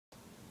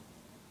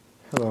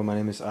Hello, my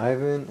name is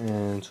Ivan,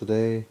 and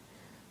today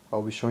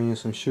I'll be showing you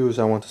some shoes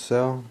I want to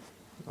sell.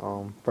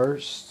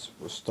 First,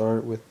 we'll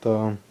start with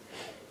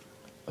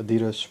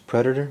Adidas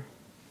Predator.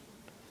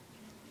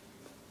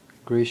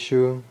 Great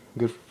shoe,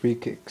 good for free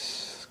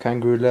kicks,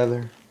 kangaroo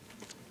leather,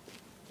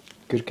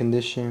 good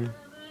condition.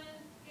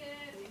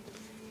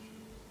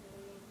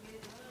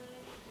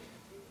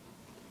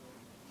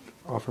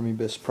 Offer me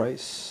best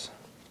price.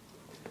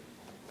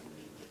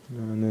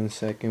 And then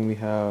second, we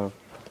have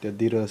the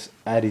Adidas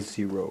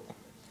Adizero.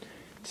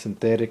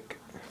 Synthetic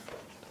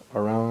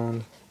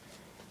around,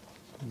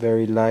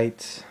 very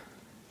light.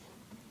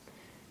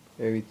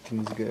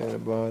 Everything's good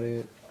about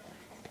it.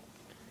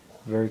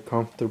 Very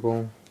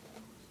comfortable.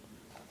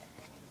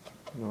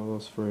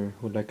 Those for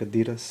who like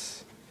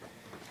Adidas.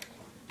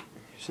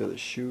 Here's the other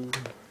shoe.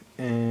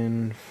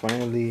 And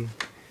finally,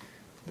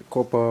 the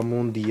Copa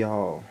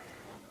Mundial.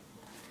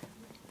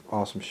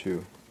 Awesome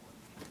shoe.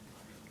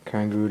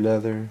 Kangaroo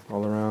leather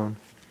all around.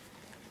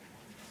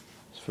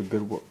 It's for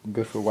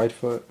good for white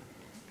foot.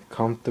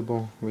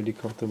 Comfortable, really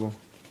comfortable.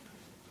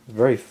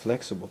 Very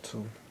flexible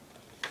too.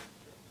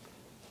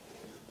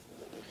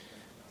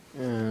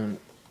 And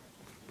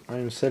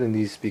I'm selling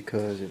these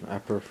because I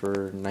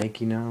prefer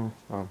Nike now.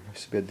 I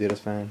used to be a Adidas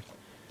fan,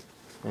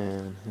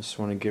 and I just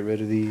want to get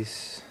rid of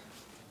these.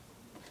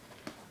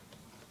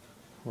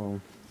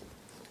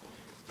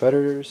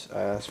 Predators,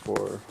 I asked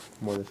for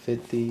more than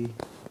 50.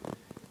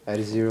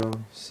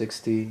 Adizero,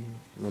 60.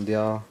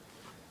 Mundial,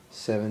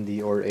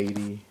 70 or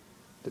 80,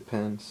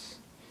 depends.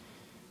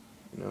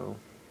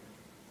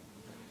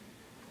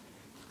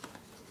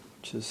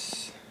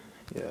 Just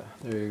yeah.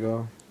 There you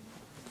go.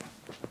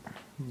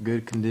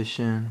 Good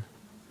condition.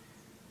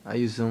 I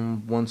use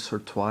them once or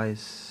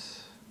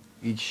twice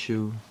each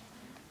shoe.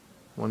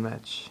 One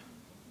match.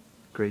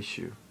 Great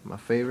shoe. My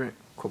favorite,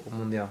 Copa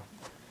Mundial.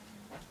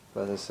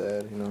 But as I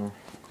said,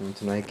 going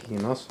to Nike,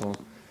 and also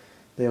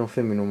they don't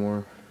fit me no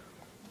more.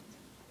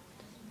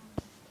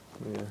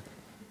 Yeah.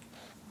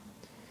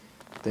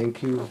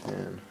 Thank you,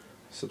 and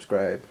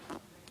subscribe.